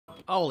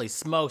Holy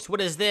smokes,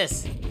 what is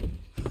this?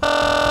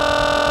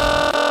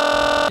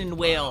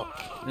 Whale,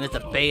 and it's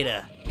a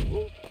beta.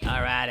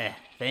 Alrighty,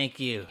 thank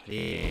you.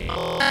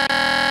 Yeah.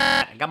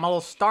 I got my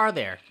little star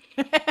there.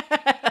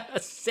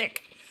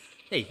 Sick.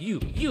 Hey,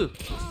 you.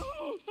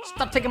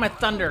 Stop taking my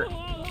thunder,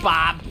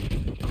 Bob.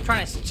 I'm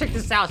trying to check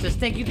this out. Says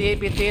thank you to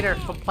 8-Bit Theater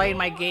for playing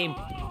my game.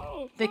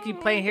 Thank you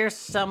playing. Here's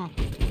some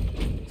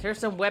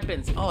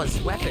weapons. Oh, it's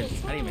weapons.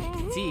 I didn't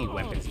even see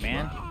weapons,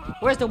 man.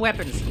 Where's the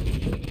weapons?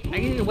 I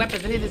need the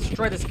weapons. I need to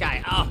destroy this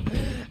guy. Oh,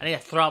 I need to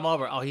throw him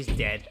over. Oh, he's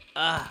dead.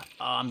 Oh,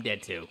 I'm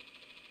dead too.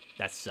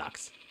 That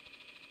sucks.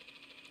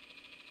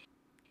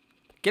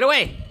 Get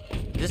away.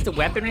 Is this the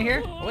weapon right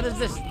here? What is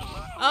this?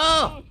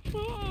 Oh.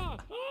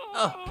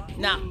 Oh,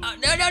 no. Oh,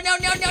 no.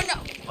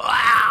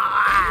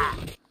 Ah!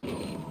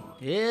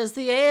 Here's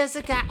the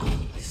guy. Oh,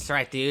 that's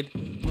right, dude.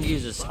 I'm gonna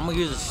use a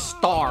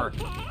star.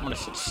 I'm gonna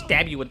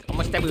stab you with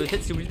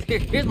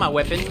hit. Here's my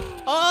weapon.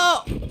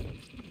 Oh!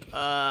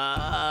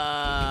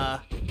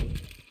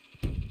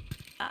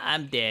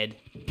 I'm dead.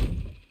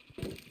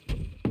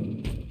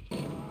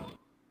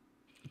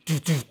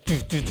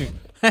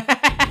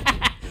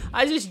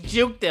 I just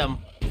juked him.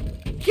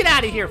 Get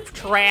out of here,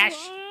 trash.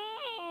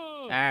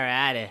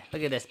 Alrighty,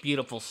 look at this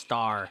beautiful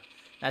star.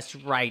 That's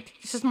right.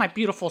 This is my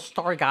beautiful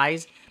star,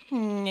 guys.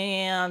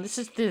 Yeah, this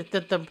is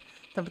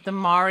the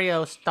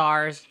Mario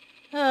stars.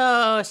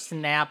 Oh,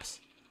 snaps.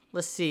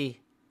 Let's see.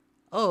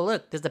 Oh,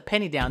 look, there's a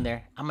penny down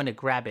there. I'm gonna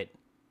grab it.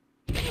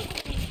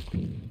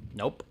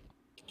 Nope.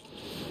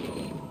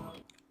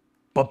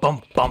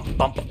 Bump.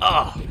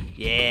 Oh,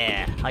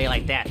 yeah. How you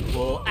like that?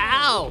 Whoa.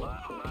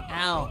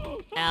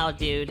 Ow,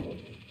 dude.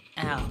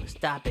 Ow,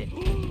 stop it.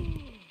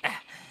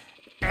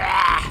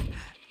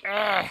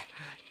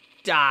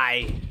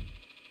 Die.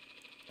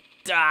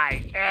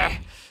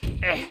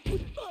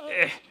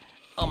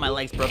 Oh, my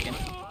leg's broken.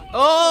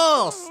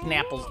 Oh,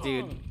 Snapples,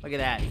 dude. Look at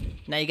that.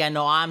 Now you got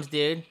no arms,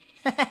 dude.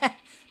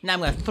 Now I'm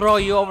gonna throw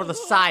you over the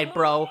side,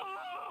 bro.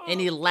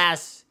 Any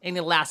last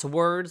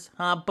words,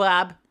 huh,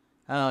 Bob?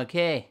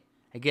 Okay.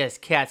 I guess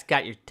cat's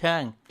got your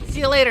tongue.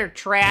 See you later,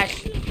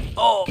 trash.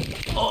 Oh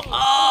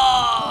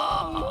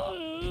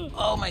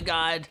my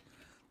God.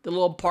 The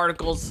little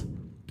particles.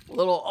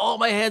 Oh,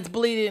 my head's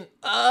bleeding.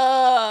 All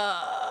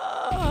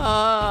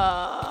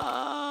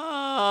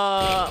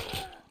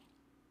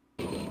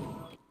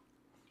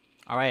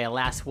right,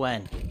 last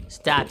one.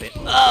 Stop it.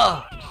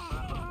 Oh,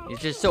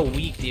 it's just so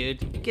weak,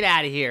 dude. Get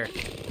out of here.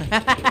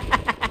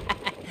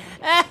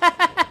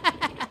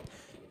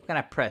 Can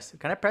I press?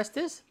 Can I press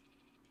this?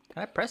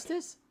 Can I press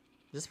this? Is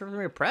this for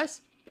me to press?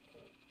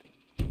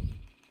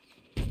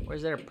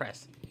 Where's there a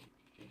press?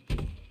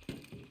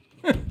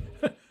 I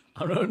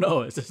don't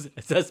know. It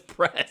says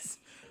press.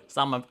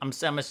 So I'm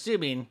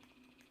assuming.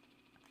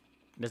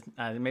 This,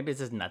 maybe it's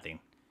just nothing.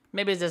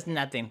 Maybe it's just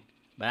nothing.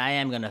 But I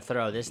am gonna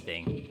throw this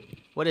thing.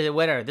 What is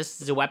it?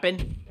 This is a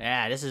weapon?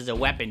 Yeah, this is a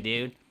weapon,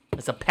 dude.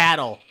 It's a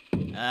paddle.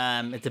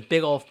 It's a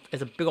big old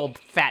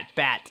fat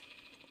bat.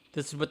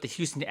 This is what the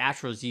Houston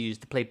Astros use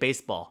to play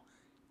baseball.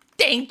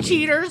 Dang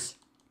cheaters!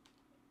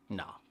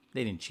 No,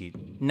 they didn't cheat.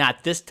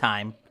 Not this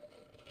time.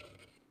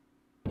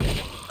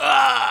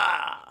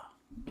 Ah!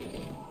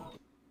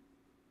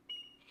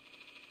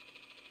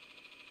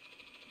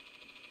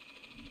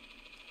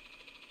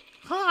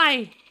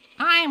 Hi,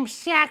 I'm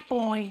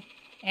Sackboy,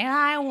 and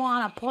I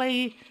wanna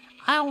play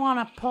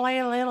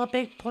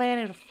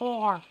LittleBigPlanet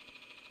 4.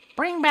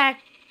 Bring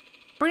back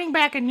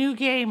a new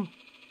game.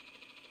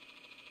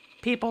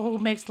 People who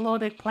makes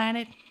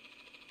LittleBigPlanet.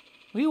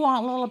 We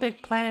want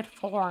LittleBigPlanet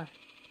 4.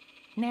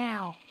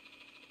 Now.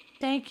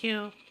 Thank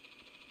you.